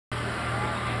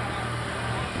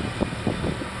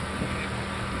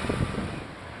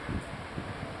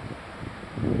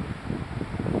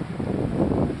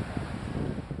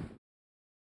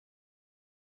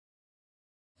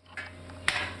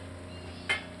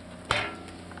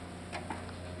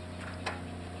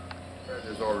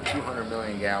There's over 200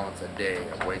 million gallons a day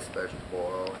of waste vegetable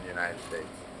oil in the United States.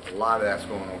 A lot of that's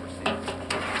going overseas.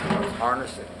 Let's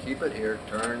harness it, keep it here,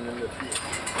 turn into fuel.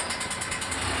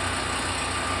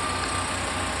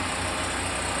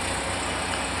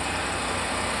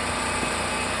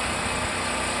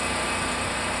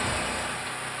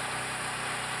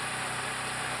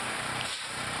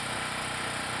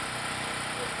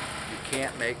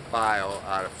 Can't make bio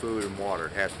out of food and water.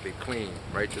 It has to be clean,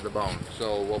 right to the bone.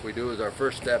 So what we do is our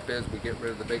first step is we get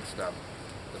rid of the big stuff.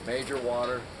 The major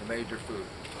water, the major food.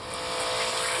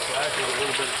 So I do a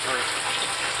little bit at first.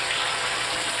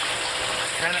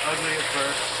 Kind of ugly at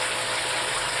first.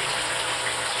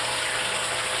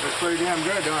 Looks pretty damn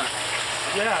good, don't it?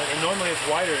 Yeah, and normally it's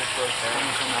whiter at first.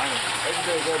 Every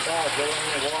day goes bad, go in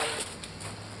the water.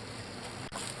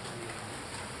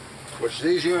 Which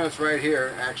these units right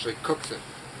here actually cooks it.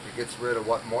 It gets rid of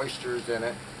what moisture is in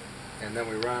it, and then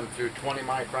we run through 20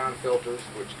 micron filters,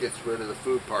 which gets rid of the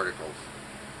food particles.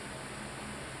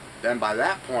 Then by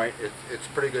that point, it's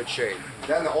pretty good shape.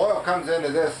 Then the oil comes into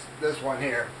this one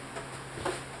here,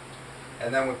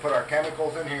 and then we put our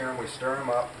chemicals in here and we stir them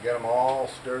up, get them all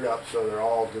stirred up so they're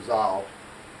all dissolved,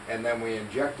 and then we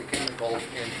inject the chemicals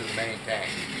into the main tank,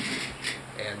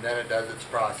 and then it does its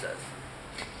process.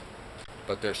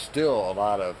 But there's still a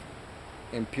lot of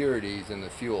impurities in the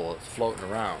fuel that's floating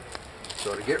around.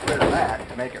 So to get rid of that,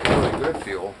 to make it really good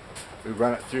fuel, we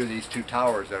run it through these two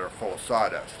towers that are full of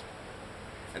sawdust.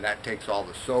 And that takes all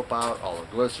the soap out, all the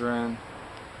glycerin,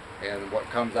 and what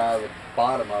comes out of the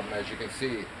bottom of them, as you can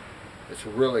see, it's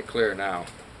really clear now.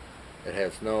 It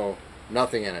has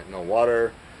nothing in it, no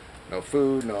water, no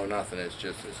food, no nothing. It's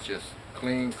just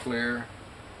clean, clear.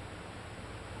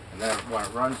 And then when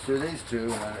it runs through these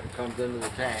two, and then it comes into the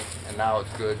tank, and now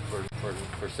it's good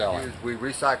for selling. We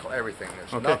recycle everything.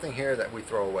 There's nothing here that we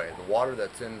throw away. The water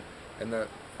that's in the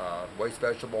waste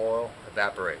vegetable oil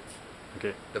evaporates.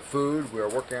 Okay. The food, we're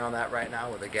working on that right now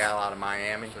with a gal out of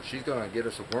Miami. So she's going to get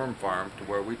us a worm farm to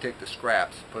where we take the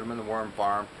scraps, put them in the worm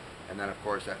farm, and then of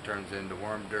course that turns into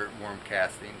worm dirt, worm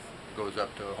castings. It goes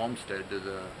up to Homestead to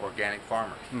the organic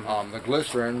farmers. Mm-hmm. The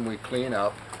glycerin we clean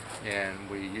up and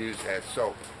we use as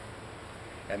soap.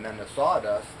 And then the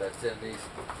sawdust that's in these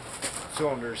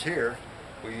cylinders here,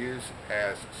 we use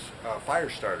as fire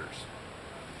starters.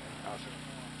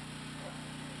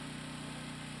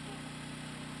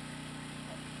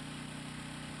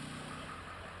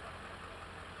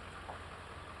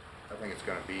 I think it's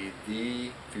going to be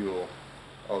the fuel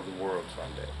of the world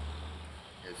someday.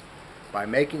 By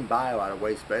making bio out of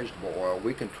waste vegetable oil,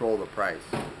 we control the price.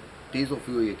 Diesel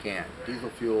fuel you can't. Diesel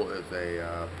fuel is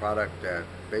a product that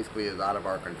basically is out of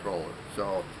our control.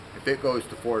 So if it goes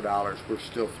to $4, we're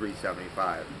still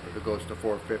 $3.75. If it goes to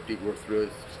 $4.50, we're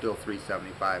still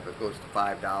 $3.75. If it goes to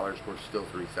 $5, we're still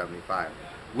 $3.75.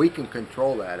 We can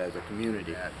control that as a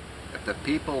community. If the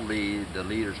people lead, the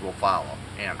leaders will follow.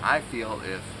 And I feel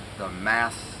if the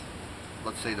mass,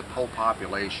 let's say the whole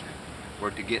population,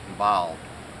 were to get involved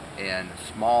in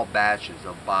small batches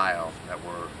of bio that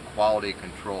were quality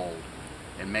controlled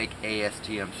and make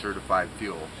ASTM certified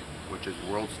fuel, which is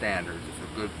world standards.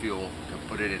 It's a good fuel, you can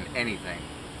put it in anything.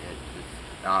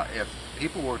 Now if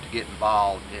people were to get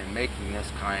involved in making this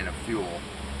kind of fuel,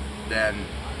 then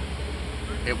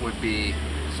it would be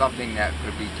something that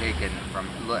could be taken from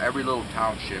every little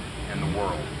township in the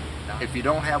world. If you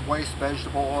don't have waste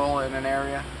vegetable oil in an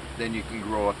area, then you can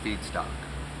grow a feedstock,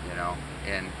 you know,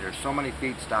 and there's so many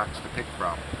feedstocks to pick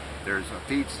from. There's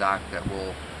a feedstock that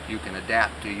you can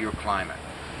adapt to your climate.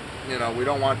 You know, we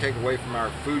don't want to take away from our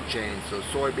food chain, so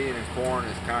soybean and corn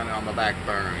is kind of on the back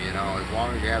burner, you know. As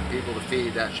long as you have people to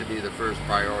feed, that should be the first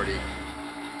priority.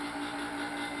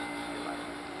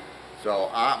 So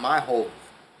my whole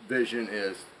vision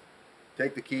is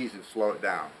take the keys and slow it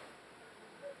down.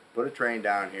 Put a train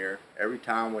down here. Every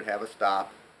town would have a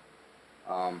stop.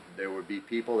 There would be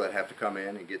people that have to come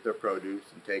in and get their produce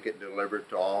and take it and deliver it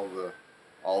to all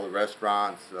the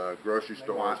restaurants, grocery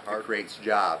stores. It creates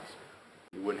jobs.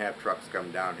 You wouldn't have trucks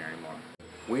coming down here anymore.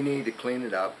 We need to clean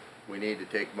it up. We need to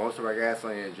take most of our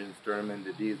gasoline engines, turn them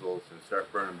into diesels, and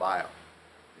start burning bio.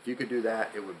 If you could do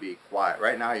that, it would be quiet.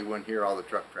 Right now, you wouldn't hear all the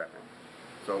truck traffic.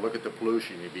 So look at the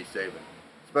pollution you'd be saving,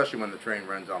 especially when the train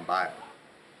runs on bio.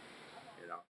 You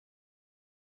know.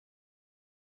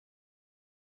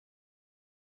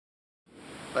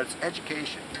 But it's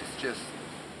education. It's just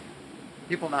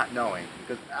people not knowing.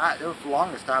 Because for the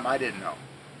longest time, I didn't know.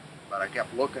 But I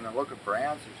kept looking and looking for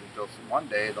answers until one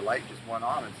day the light just went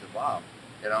on and said, wow,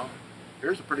 you know,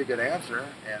 here's a pretty good answer.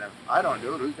 And if I don't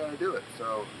do it, who's going to do it?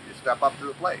 So you step up to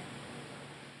the plate.